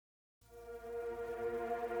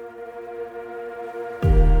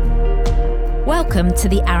Welcome to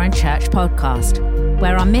the Aaron Church podcast,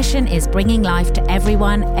 where our mission is bringing life to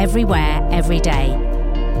everyone, everywhere, every day.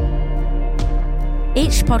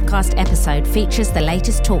 Each podcast episode features the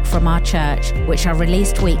latest talk from our church, which are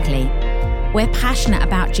released weekly. We're passionate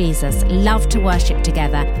about Jesus, love to worship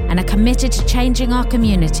together, and are committed to changing our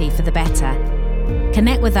community for the better.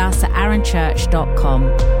 Connect with us at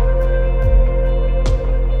aaronchurch.com.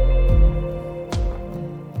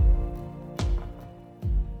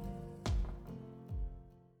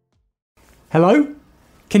 Hello?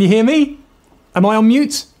 Can you hear me? Am I on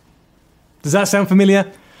mute? Does that sound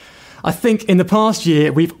familiar? I think in the past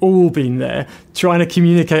year, we've all been there, trying to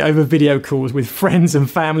communicate over video calls with friends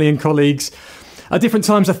and family and colleagues. At different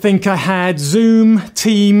times, I think I had Zoom,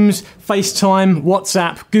 Teams, FaceTime,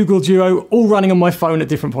 WhatsApp, Google Duo, all running on my phone at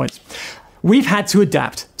different points. We've had to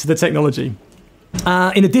adapt to the technology.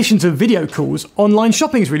 In addition to video calls, online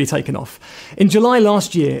shopping has really taken off. In July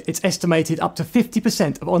last year, it's estimated up to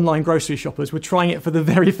 50% of online grocery shoppers were trying it for the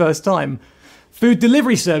very first time. Food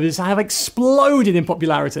delivery services have exploded in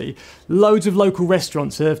popularity. Loads of local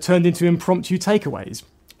restaurants have turned into impromptu takeaways.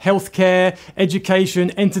 Healthcare,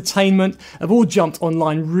 education, entertainment have all jumped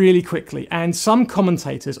online really quickly, and some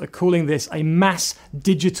commentators are calling this a mass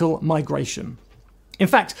digital migration. In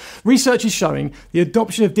fact, research is showing the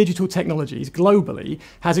adoption of digital technologies globally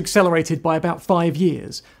has accelerated by about 5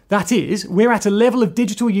 years. That is, we're at a level of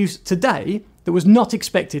digital use today that was not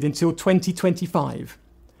expected until 2025.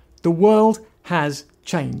 The world has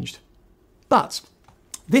changed. But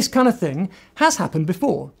this kind of thing has happened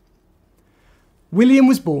before. William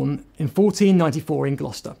was born in 1494 in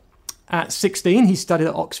Gloucester. At 16, he studied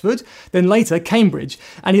at Oxford, then later Cambridge,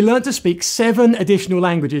 and he learned to speak 7 additional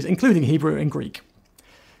languages, including Hebrew and Greek.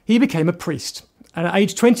 He became a priest, and at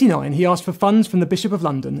age 29, he asked for funds from the Bishop of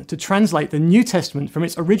London to translate the New Testament from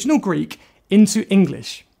its original Greek into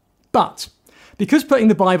English. But because putting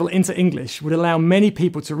the Bible into English would allow many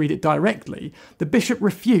people to read it directly, the bishop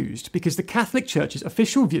refused because the Catholic Church's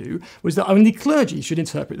official view was that only clergy should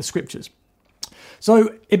interpret the scriptures.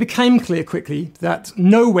 So it became clear quickly that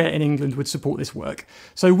nowhere in England would support this work.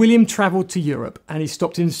 So William travelled to Europe, and he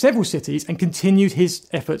stopped in several cities and continued his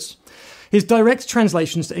efforts. His direct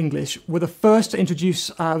translations to English were the first to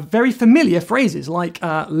introduce very familiar phrases like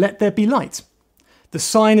 "let there be light," "the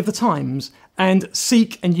sign of the times," and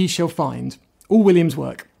 "seek and ye shall find," all William's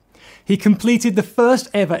work. He completed the first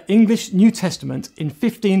ever English New Testament in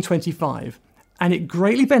 1525, and it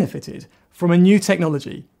greatly benefited from a new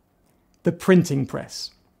technology, the printing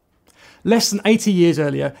press. Less than 80 years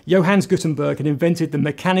earlier, Johannes Gutenberg had invented the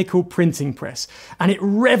mechanical printing press, and it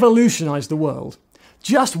revolutionised the world.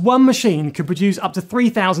 Just one machine could produce up to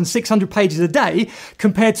 3,600 pages a day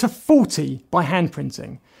compared to 40 by hand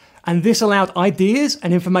printing. And this allowed ideas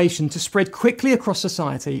and information to spread quickly across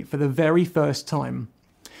society for the very first time.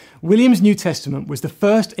 William's New Testament was the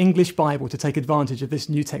first English Bible to take advantage of this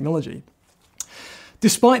new technology.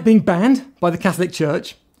 Despite being banned by the Catholic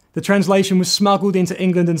Church, the translation was smuggled into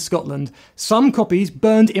England and Scotland. Some copies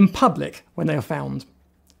burned in public when they were found.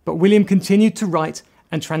 But William continued to write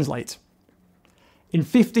and translate. In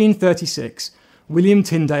 1536, William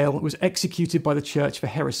Tyndale was executed by the church for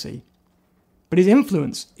heresy. But his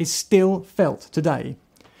influence is still felt today.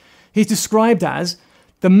 He's described as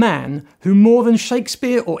the man who more than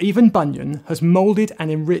Shakespeare or even Bunyan has moulded and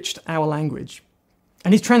enriched our language.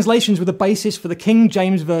 And his translations were the basis for the King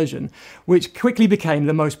James Version, which quickly became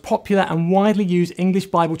the most popular and widely used English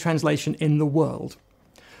Bible translation in the world.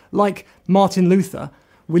 Like Martin Luther,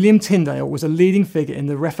 William Tyndale was a leading figure in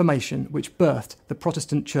the Reformation, which birthed the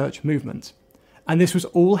Protestant church movement. And this was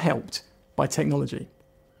all helped by technology.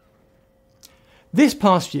 This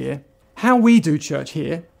past year, how we do church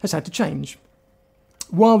here has had to change.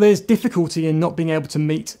 While there's difficulty in not being able to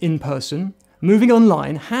meet in person, moving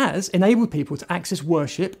online has enabled people to access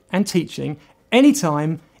worship and teaching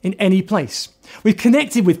anytime, in any place. We've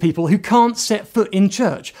connected with people who can't set foot in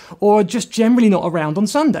church or are just generally not around on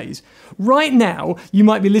Sundays. Right now, you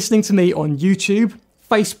might be listening to me on YouTube,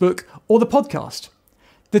 Facebook, or the podcast.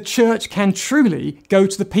 The church can truly go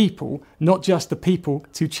to the people, not just the people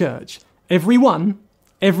to church. Everyone,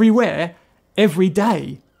 everywhere, every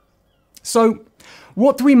day. So,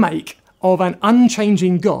 what do we make of an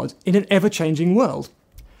unchanging God in an ever-changing world?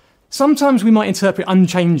 Sometimes we might interpret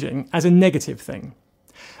unchanging as a negative thing.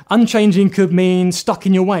 Unchanging could mean stuck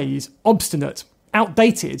in your ways, obstinate,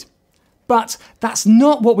 outdated. But that's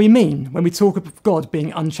not what we mean when we talk of God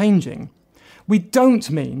being unchanging. We don't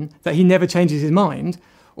mean that he never changes his mind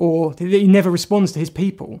or that he never responds to his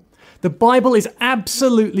people. The Bible is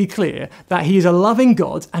absolutely clear that he is a loving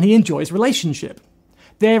God and he enjoys relationship.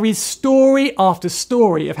 There is story after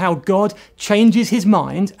story of how God changes his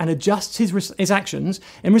mind and adjusts his actions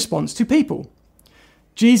in response to people.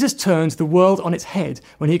 Jesus turned the world on its head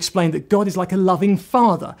when he explained that God is like a loving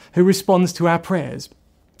father who responds to our prayers.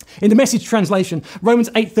 In the Message translation,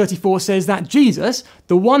 Romans 8:34 says that Jesus,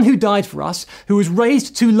 the one who died for us, who was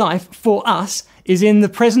raised to life for us, is in the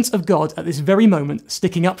presence of God at this very moment,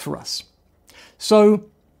 sticking up for us. So,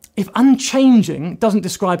 if unchanging doesn't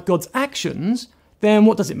describe God's actions, then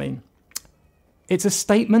what does it mean? It's a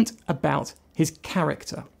statement about his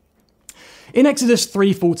character. In Exodus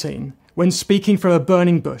 3:14, when speaking from a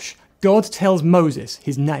burning bush, God tells Moses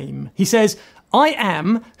his name. He says, "I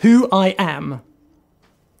am who I am."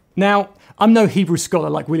 Now, I'm no Hebrew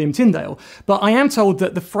scholar like William Tyndale, but I am told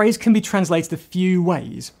that the phrase can be translated a few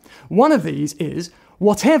ways. One of these is,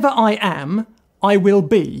 "Whatever I am, I will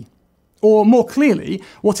be." Or more clearly,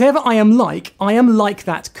 whatever I am like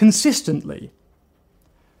that consistently.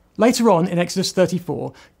 Later on in Exodus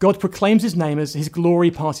 34, God proclaims his name as his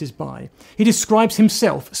glory passes by. He describes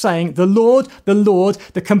himself saying, the Lord,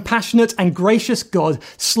 the compassionate and gracious God,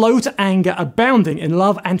 slow to anger, abounding in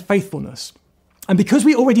love and faithfulness. And because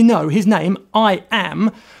we already know his name, I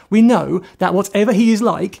am, we know that whatever he is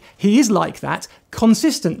like that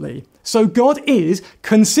consistently. So God is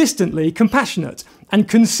consistently compassionate and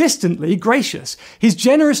consistently gracious. His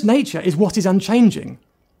generous nature is what is unchanging.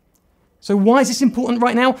 So why is this important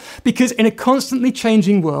right now? Because in a constantly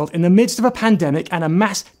changing world, in the midst of a pandemic and a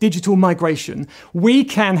mass digital migration, we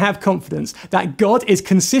can have confidence that God is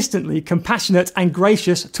consistently compassionate and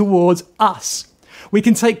gracious towards us. We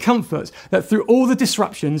can take comfort that through all the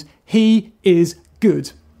disruptions, he is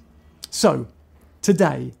good. So,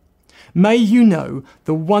 today, may you know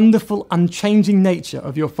the wonderful, unchanging nature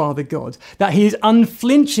of your Father God, that he is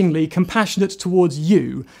unflinchingly compassionate towards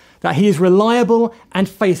you, that he is reliable and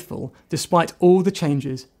faithful despite all the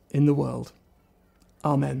changes in the world.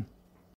 Amen.